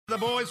The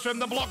boys from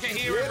the block are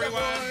here,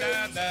 everyone.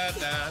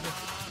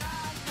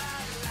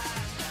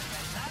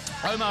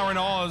 Omar and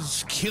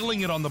Oz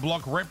killing it on the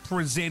block,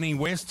 representing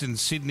Western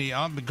Sydney.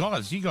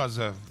 Guys, you guys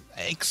are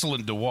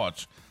excellent to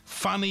watch.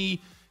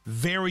 Funny,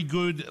 very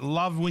good.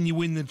 Love when you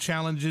win the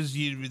challenges.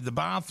 The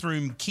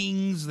bathroom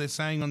kings, they're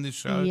saying on this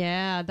show.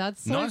 Yeah,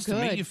 that's so nice good.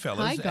 to meet you,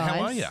 fellas. Hi, guys.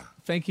 How are you?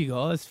 Thank you,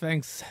 guys.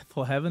 Thanks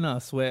for having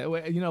us.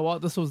 You know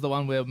what? This was the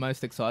one we're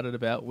most excited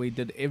about. We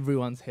did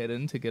everyone's head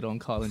in to get on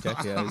Kyle and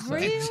Jackie O's. So.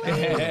 Really?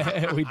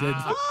 Yeah, we did.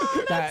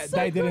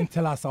 They didn't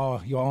tell us,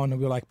 you're on.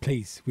 And we were like,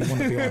 please, we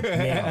want to be on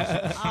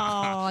now.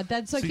 Oh,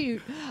 that's so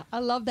cute. I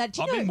love that.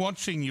 I've been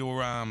watching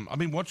your. I've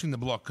been watching the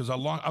block because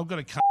I've got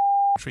a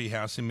tree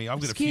house in me. I've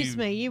got Excuse a few.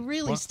 me, you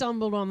really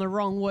stumbled on the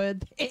wrong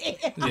word. Did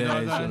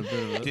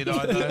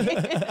I though?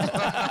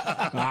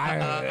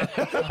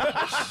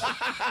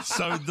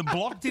 So the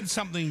block did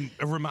something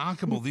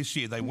remarkable this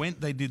year. They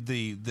did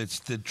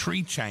the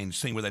tree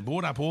change thing where they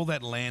bought up all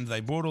that land.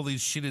 They brought all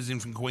these shitters in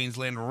from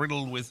Queensland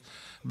riddled with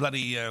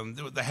bloody.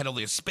 They had all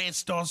the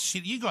asbestos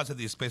shit. You guys had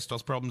the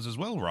asbestos problems as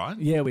well, right?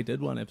 Yeah, we did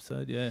one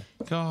episode. Yeah.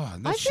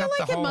 God, they I feel shut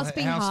like the it whole must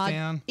be house hard.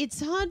 down. It's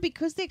hard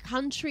because they're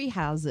country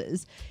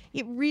houses.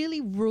 It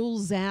really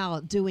rules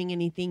out doing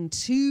anything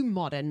too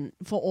modern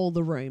for all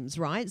the rooms,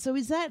 right? So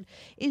is that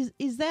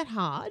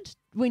hard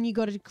when you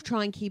got to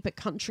try and keep it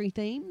country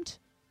themed?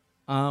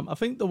 I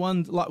think the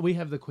ones like we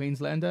have the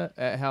Queenslander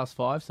at House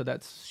 5, so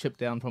that's shipped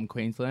down from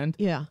Queensland.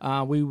 Yeah.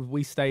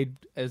 We stayed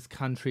as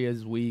country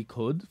as we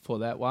could for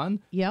that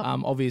one. Yep.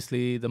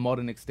 Obviously, the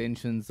modern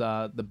extensions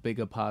are the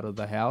bigger part of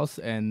the house,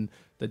 and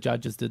the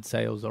judges did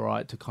say it was all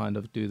right to kind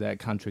of do that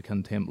country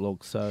contempt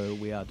look, so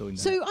we are doing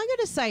that. So I got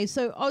to say,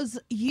 Oz,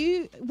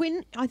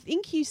 when I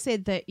think you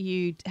said that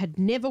you had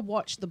never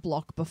watched The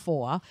Block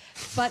before,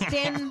 but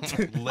then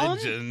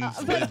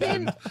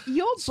Legend.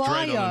 Your Straight on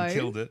and bio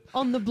killed it.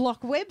 on the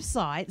Block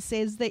website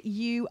says that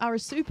you are a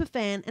super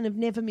fan and have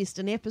never missed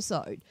an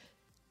episode.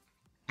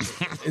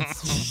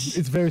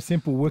 It's very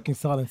simple. Work in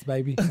silence,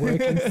 baby.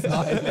 Work in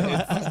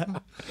silence.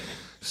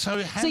 So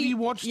have you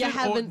watched you it, or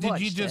haven't did you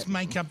watched just it.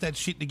 make up that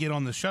shit to get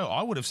on the show?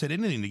 I would have said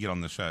anything to get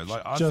on the show.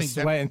 Like I Just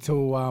think wait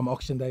until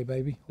auction day,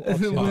 baby.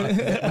 Auction we're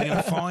day. going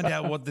to find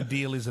out what the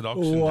deal is at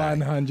auction day.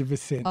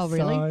 100%. Oh,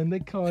 really? Sign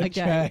the contract.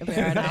 Okay,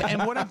 fair enough.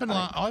 And what happened?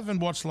 I haven't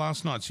watched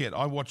last night's yet.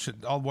 I'll watch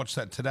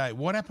that today.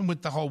 What happened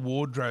with the whole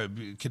wardrobe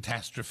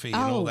catastrophe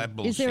and all that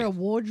bullshit? Is there a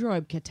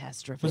wardrobe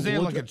catastrophe? Was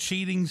there like a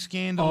cheating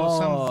scandal or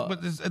something?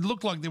 But it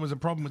looked like there was a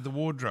problem with the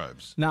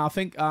wardrobes. No, I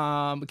think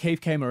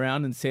Keith came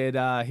around and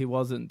said he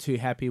wasn't too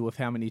happy with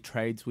how many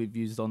trades we've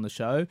used on the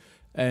show.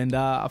 And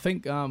I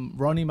think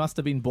Ronnie must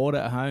have been bored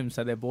at home,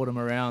 so they brought him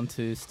around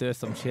to stir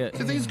some shit.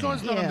 Do these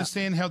guys not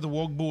understand how the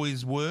Wog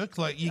Boys work?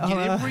 Like, you get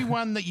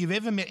everyone that you've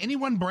ever met,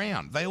 anyone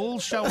brown, they all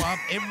show up,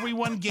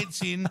 everyone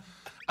gets in.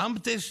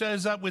 Umpter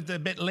shows up with the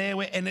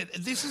betlair, and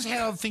this is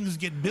how things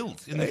get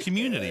built in the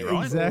community,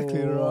 right?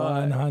 Exactly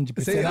right.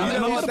 100%. See,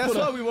 that's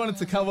why we wanted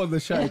to come on the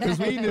show, because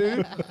we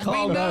knew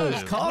Carl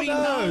knows.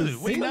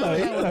 We know how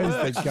it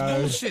works. the go.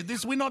 Bullshit.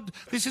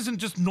 This isn't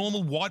just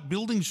normal white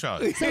building show.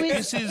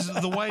 This is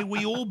the way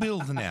we all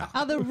build now.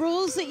 Are the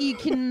rules that you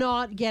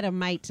cannot get a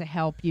mate to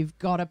help? You've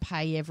got to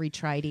pay every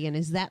tradie, and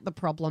is that the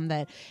problem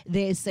that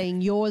they're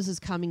seeing? Yours is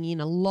coming in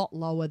a lot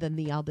lower than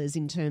the others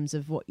in terms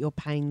of what you're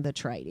paying the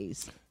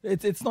tradies.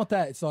 It's not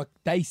that. It's like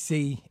they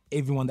see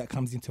everyone that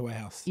comes into a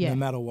house, no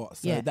matter what.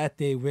 So that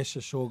they rest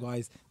assured,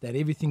 guys, that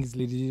everything is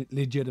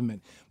legitimate.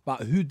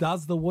 But who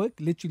does the work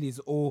literally is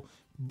all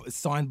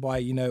signed by,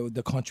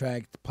 the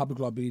contract, public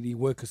liability,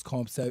 workers'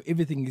 comp. So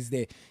everything is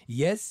there.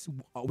 Yes,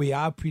 we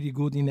are pretty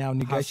good in our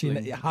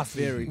negotiating.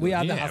 Hustling. Very good. We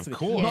are the Yeah, hustling. of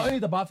course. Not only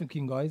the bathroom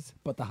king, guys,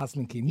 but the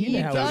hustling king. You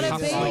know how gotta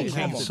it is.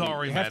 be. Come on.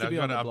 Sorry, You have mate. to be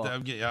I've on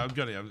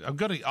the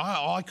got to.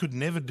 I could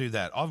never do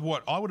that. I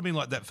would have been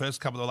like that first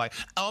couple. They're like,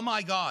 oh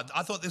my God,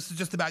 I thought this was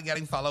just about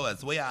getting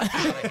followers. We are out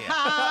of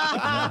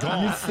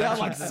here. You sound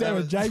like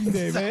Sarah Jane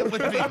there, man.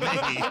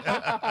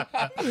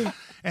 That would be me.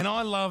 And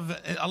I love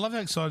how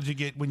excited you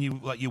get when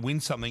you win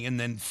something, and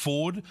then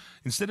Ford,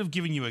 instead of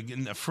giving you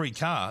a free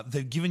car,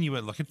 they've given you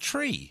a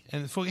tree,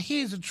 and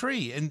here's a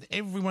tree, and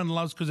everyone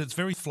loves because it's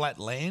very flat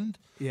land.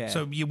 Yeah.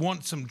 So you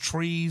want some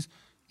trees.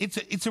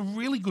 It's a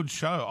really good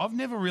show. I've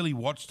never really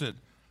watched it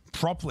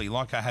properly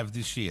like I have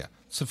this year.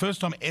 It's the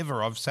first time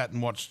ever I've sat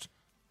and watched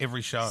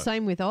every show.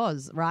 Same with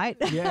Oz, right?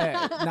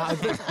 Yeah, no,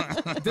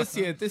 this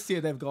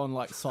year they've gone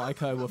like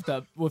psycho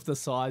with the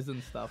size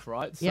and stuff,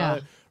 right? So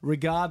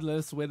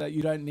regardless whether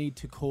you don't need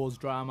to cause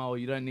drama or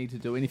you don't need to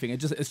do anything,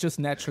 it's just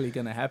naturally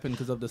going to happen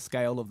because of the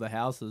scale of the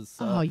houses.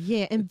 So Oh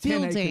yeah, and 10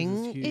 acres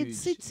building,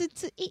 is huge.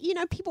 it's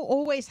people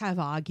always have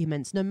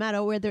arguments, no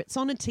matter whether it's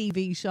on a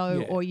TV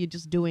show or you're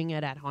just doing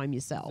it at home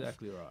yourself.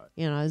 Exactly right.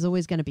 There's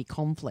always going to be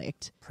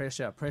conflict.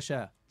 Pressure.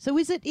 So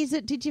is it?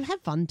 Did you have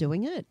fun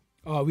doing it?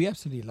 Oh, we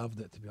absolutely loved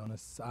it, to be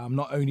honest.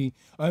 Not only,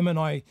 Oma and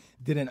I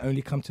didn't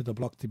only come to the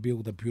block to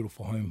build a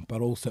beautiful home,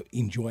 but also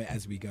enjoy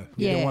as we go.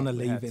 We don't want to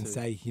leave and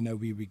say,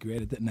 we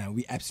regretted it. No,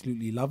 we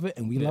absolutely love it,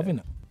 and we're loving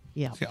it.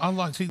 Yeah.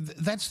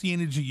 That's the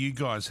energy you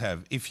guys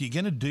have. If you're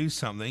going to do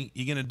something,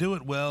 you're going to do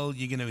it well.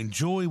 You're going to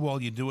enjoy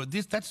while you do it.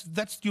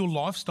 That's your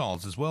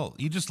lifestyles as well.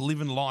 You're just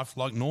living life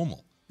like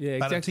normal. Yeah,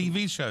 but exactly. a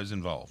TV show's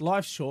involved.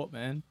 Life's short,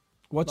 man.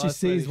 What you Life's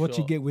see is really what you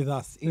short. get with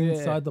us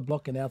inside the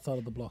block and outside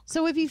of the block.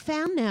 So have you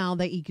found now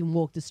that you can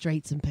walk the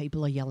streets and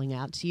people are yelling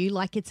out to you?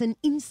 Like it's an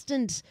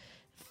instant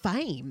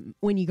fame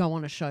when you go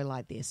on a show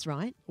like this,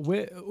 right?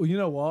 You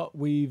know what?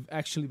 We've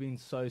actually been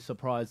so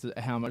surprised at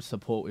how much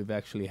support we've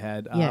actually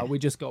had. Yeah. We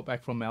just got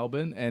back from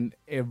Melbourne and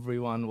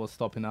everyone was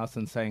stopping us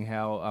and saying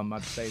how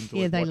much they enjoyed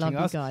Yeah, they watching love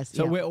us. you guys,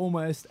 So yeah. we're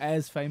almost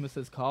as famous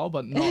as Carl,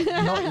 but not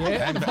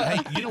yet. And, hey,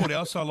 you know what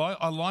else I like?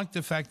 I like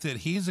the fact that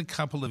here's a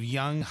couple of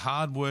young,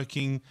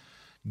 hardworking,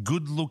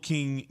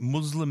 good-looking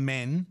Muslim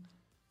men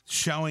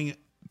showing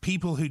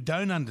people who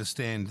don't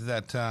understand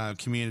that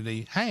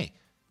community, hey,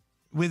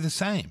 we're the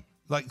same.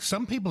 Like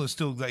some people are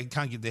still, they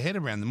can't get their head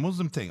around the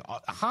Muslim thing.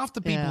 Half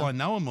the people Yeah. I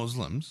know are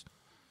Muslims,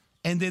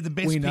 and they're the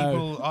best We know.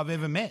 people I've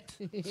ever met.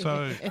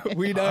 So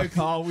We know,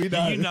 Carl. We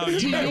know. you know, Do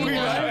you know?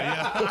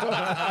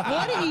 yeah.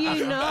 What do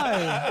you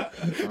know?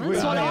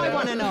 That's what I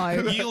want to know.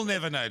 You'll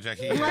never know,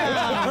 Jackie. You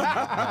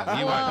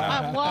Well,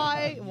 won't know.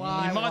 why? You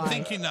might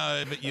think you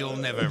know, but you'll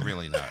never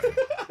really know.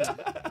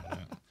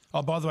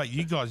 Oh, by the way,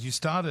 you guys, you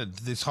started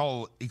this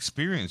whole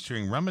experience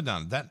during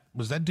Ramadan.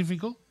 Was that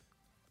difficult?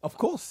 Of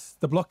course,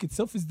 the block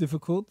itself is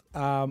difficult,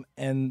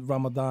 and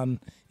Ramadan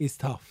is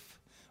tough.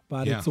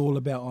 But Yeah. it's all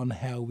about on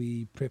how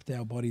we prepped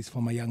our bodies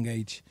from a young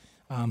age,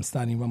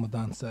 starting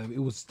Ramadan. So it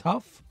was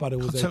tough, but it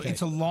was So okay.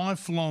 it's a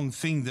lifelong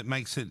thing that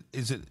makes it.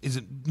 Is it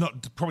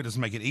not? Probably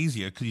doesn't make it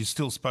easier because you're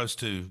still supposed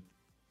to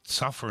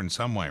suffer in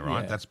some way,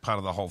 right? Yeah. That's part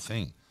of the whole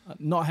thing.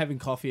 Not having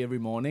coffee every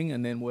morning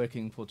and then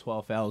working for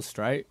 12 hours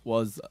straight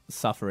was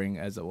suffering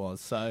as it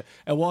was. So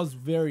it was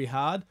very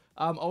hard.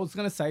 I was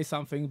going to say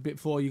something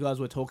before you guys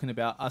were talking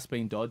about us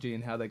being dodgy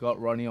and how they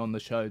got Ronnie on the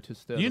show to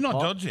stir You're the not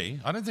pot. dodgy.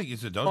 I don't think you're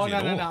so dodgy Oh, no,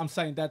 at all. no. I'm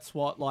saying that's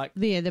what, like,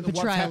 Yeah, the what's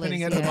portrayal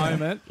happening is, at the yeah.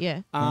 moment.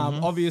 Yeah.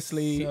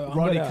 Obviously, So I'm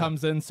Ronnie gonna-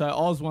 comes in, so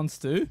Oz wants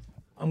to.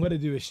 I'm going to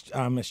do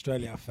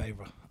Australia a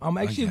favour. I'm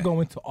actually Okay.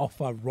 going to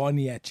offer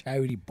Ronnie a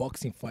charity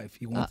boxing fight if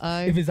he wants.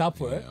 Uh-oh. If he's up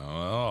for it.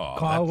 Oh,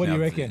 Kyle, what do you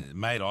now, reckon?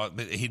 mate?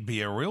 But he'd be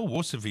a real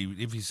wuss if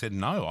he said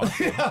no. I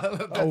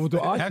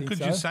How think could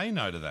so. you say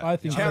no to that? I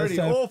think Charity,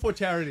 so. all for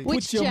charity.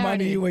 Which Put your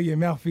charity? money where your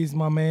mouth is,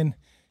 my man.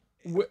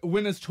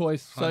 Winner's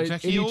choice. So Oh,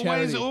 Jackie, any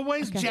charity.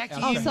 always Jackie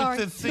Oh, in sorry.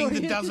 with the thing Sorry.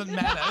 that doesn't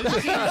matter.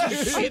 I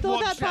Shit, thought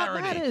what that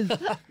part charity?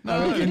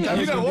 matters.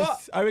 You know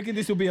what? I reckon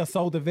this will be a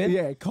sold event.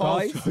 Yeah,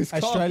 Kyle's guys. choice,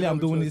 Kyle's Australia, I'm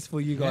number doing choice. this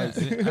for you Yeah, guys.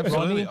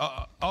 absolutely. Ronnie,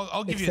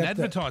 I'll give you an accept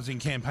it. advertising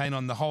campaign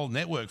on the whole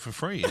network for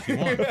free if you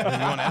want. If you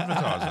want to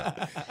advertise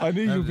it. I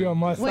knew you'd be on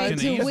my side. Wait, can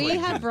do easily we do.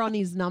 have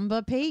Ronnie's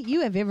number, Pete?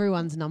 You have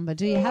everyone's number.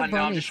 Do you have No, I'm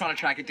Ronnie's? just trying to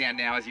track it down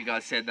now as you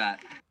guys said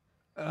that.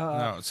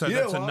 No, so You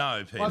that's know a what? no,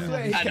 I Peter.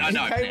 swear, he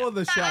No, came on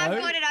the show.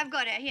 I've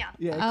got it here.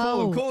 Yeah,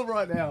 Oh. call him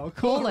right now.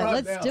 Call it. right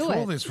Let's now. do it.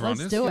 Call this, Ron.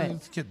 Let's do it.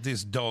 Let's get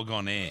this dog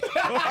on air.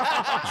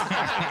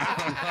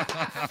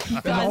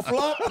 Guys,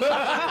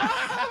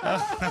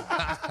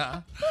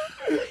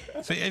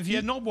 So if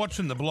you're not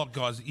watching The Block,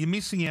 guys, you're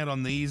missing out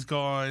on these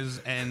guys,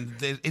 and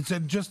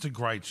just a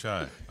great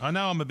show. I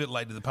know I'm a bit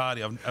late to the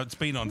party. It's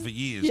been on for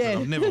years, yeah,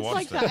 but I've never it's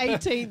like watched the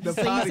it. 18th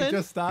The party season.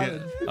 just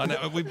started. I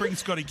know. We bring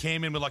Scotty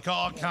Cam in. We're like, oh,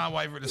 I can't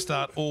wait for it to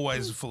start.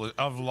 Always full of.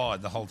 I've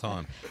lied the whole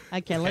time.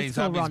 Okay, let's He's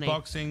call up his Ronnie.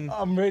 boxing.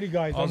 I'm ready,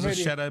 guys. I'm Oz is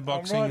ready. shadow I'm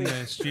boxing ready.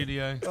 the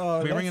studio. Oh,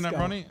 we let's ringing up go.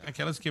 Ronnie?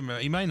 Okay, let's give him.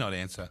 He may not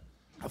answer.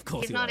 Of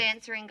course. He's not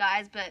answering,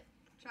 guys, but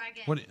try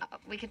again. What-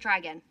 We could try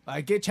again.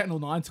 Get Channel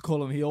 9 to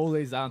call him. He all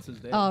these answers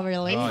there. Oh,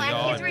 really? It's Oh, like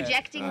yeah. he's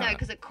rejecting though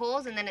because it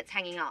calls and then it's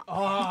hanging up.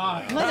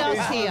 Let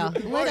us hear.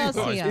 Let us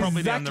Oh, he's hear.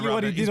 probably down the Exactly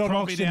what he rub- did he's on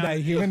probably auction down- day.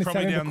 He he's went and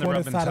probably sat in down the the corner,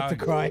 rub and started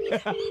to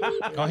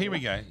tug. cry. Oh, here we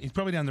go. He's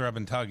probably down the rub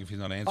and tug if he's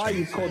not Hi, answering.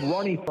 you've called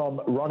Ronnie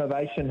from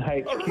Renovation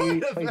HQ.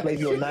 Please leave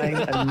your name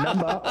and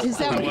number. Is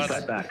that I'll what be he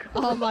straight back.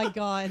 Oh, my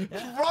God.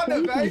 Please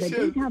leave a Renovation.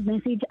 detailed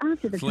message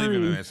after the Let's leave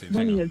him a tone. message, When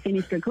hang you on. have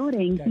finished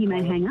recording, you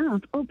may hang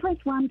up or press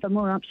 1 for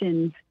more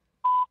options.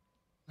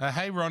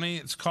 Hey, Ronnie,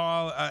 it's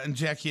Kyle and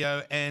Jackie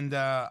O and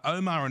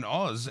Omar and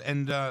Oz.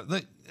 And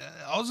look,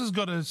 Oz has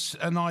got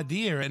an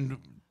idea, and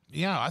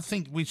yeah, I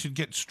think we should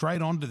get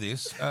straight onto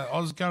this.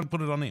 Oz, go and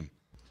put it on him.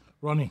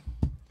 Ronnie,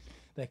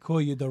 they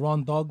call you the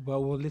Ron Dog,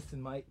 but well,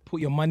 listen, mate,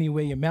 put your money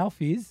where your mouth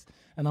is,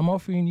 and I'm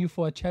offering you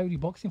for a charity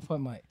boxing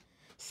fight, mate.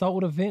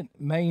 Sold event,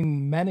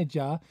 main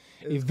manager,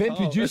 event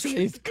Carl. producer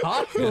is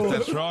Carl. Yes,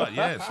 that's right.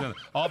 Yes,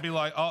 I'll be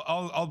like,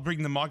 I'll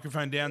bring the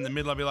microphone down the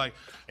middle. I'll be like,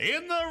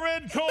 in the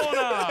red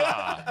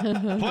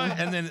corner, Play,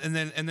 and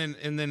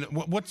then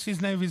what's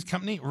his name of his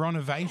company?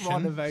 Renovation.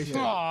 Renovation.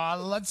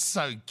 Oh, that's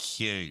so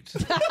cute.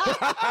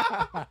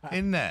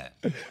 Isn't that?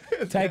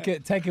 Take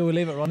it or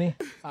leave it, Ronnie.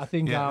 I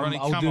think Yeah, Ronnie,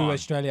 I'll come do on.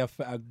 Australia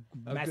a A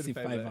good massive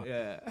favour.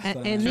 Yeah.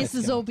 And this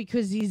is all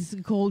because he's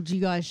called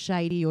you guys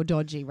shady or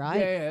dodgy,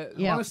 right?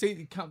 Yeah.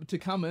 Honestly, to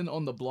come in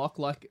on the block,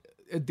 like,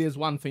 there's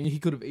one thing he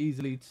could have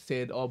easily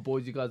said, "Oh,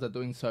 boys, you guys are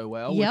doing so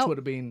well," Yep. which would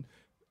have been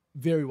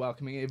very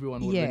welcoming.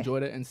 Everyone would have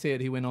enjoyed it, and said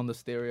he went on the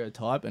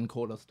stereotype and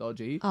called us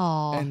dodgy.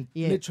 And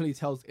literally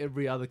tells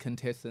every other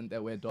contestant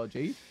that we're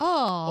dodgy.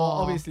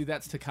 Obviously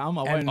that's to come.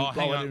 I won't.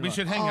 Hang on. We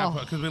should hang up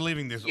because we're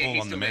leaving this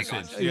all on the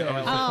message.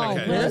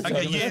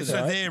 Okay.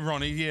 So there,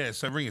 Ronnie. Yeah.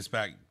 So bring us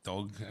back,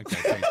 dog. Okay.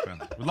 Thanks,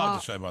 man. We love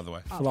the show, by the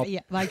way.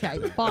 Yeah. Okay.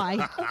 Bye.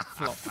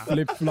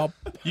 Flip flop.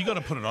 You got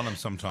to put it on them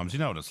sometimes. You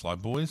know what it's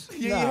like, boys.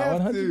 Yeah,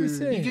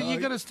 100%. You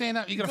got to stand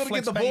up. You got to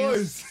flex get the back.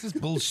 boys. This is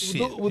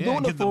bullshit. We're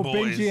doing it for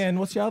Benji and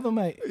what's your other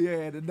mate?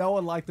 Yeah, no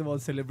one liked them on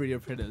Celebrity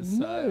Apprentice.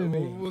 So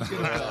we'll get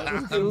it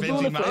on. We're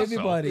doing it for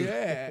everybody.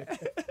 Yeah.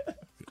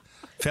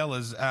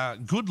 Fellas,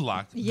 good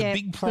luck. Yeah,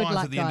 the big prize good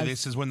luck, at the end of guys.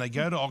 this is when they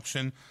go to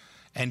auction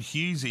and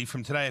Hughesy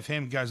from Today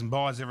FM goes and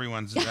buys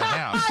everyone's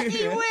house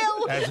He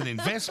will. as an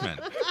investment.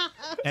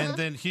 And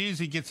then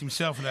Hughesy gets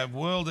himself in a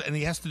world, and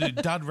he has to do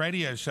dud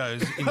radio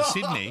shows in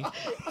Sydney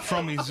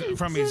from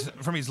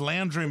his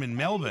lounge room in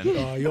Melbourne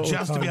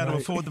just to be able to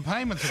afford the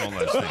payments and all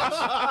those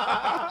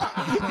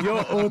things.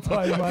 You're all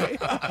time,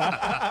 mate.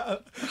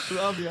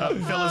 Love you.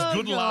 Fellas,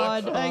 good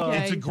luck. Okay.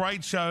 It's a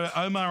great show.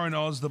 Omar and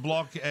Oz, The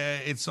Block.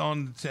 It's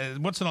on.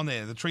 What's it on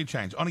there? The Tree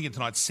Change. On again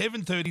tonight,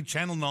 7:30,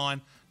 Channel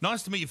 9.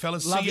 Nice to meet you,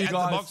 fellas. Love See you you at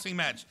guys. the boxing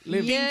match.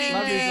 Love you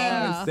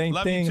guys. Same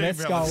Love you thing. too,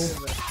 Let's fellas.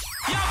 go. Y'all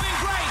been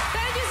great.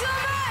 Thank you so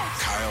much.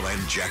 Kyle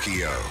and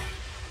Jackie O.